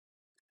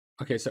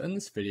Okay, so in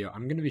this video,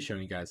 I'm going to be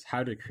showing you guys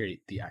how to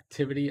create the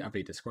activity of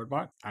a Discord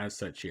bot as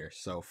such here.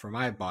 So for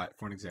my bot,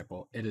 for an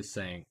example, it is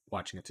saying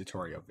watching a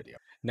tutorial video.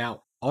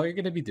 Now, all you're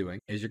going to be doing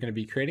is you're going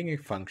to be creating a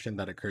function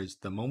that occurs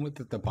the moment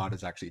that the bot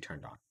is actually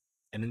turned on.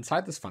 And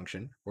inside this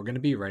function, we're going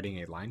to be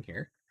writing a line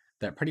here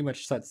that pretty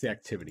much sets the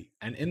activity.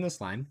 And in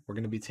this line, we're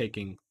going to be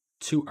taking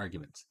two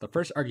arguments. The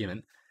first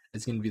argument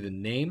is going to be the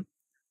name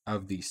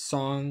of the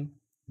song,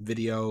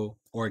 video,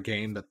 or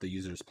game that the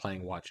user is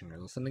playing, watching, or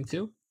listening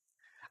to.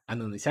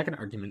 And then the second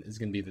argument is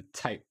going to be the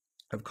type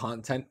of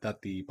content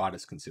that the bot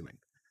is consuming.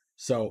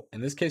 So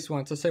in this case, we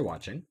want to say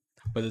watching,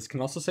 but this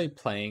can also say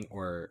playing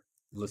or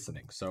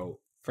listening. So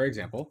for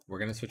example, we're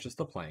going to switch this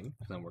to playing,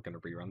 and then we're going to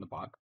rerun the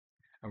bot,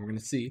 and we're going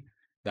to see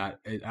that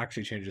it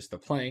actually changes to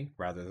playing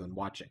rather than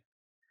watching.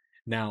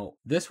 Now,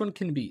 this one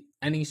can be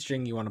any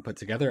string you want to put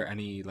together,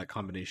 any like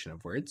combination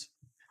of words,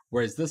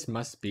 whereas this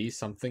must be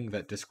something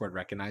that Discord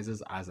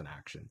recognizes as an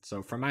action.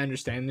 So from my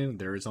understanding,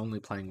 there is only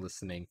playing,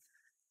 listening,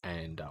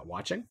 and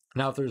watching.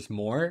 Now, if there's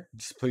more,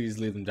 just please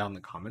leave them down in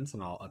the comments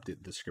and I'll update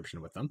the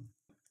description with them.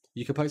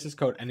 You can place this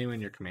code anywhere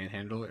in your command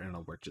handler and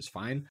it'll work just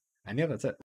fine. And yeah, that's it.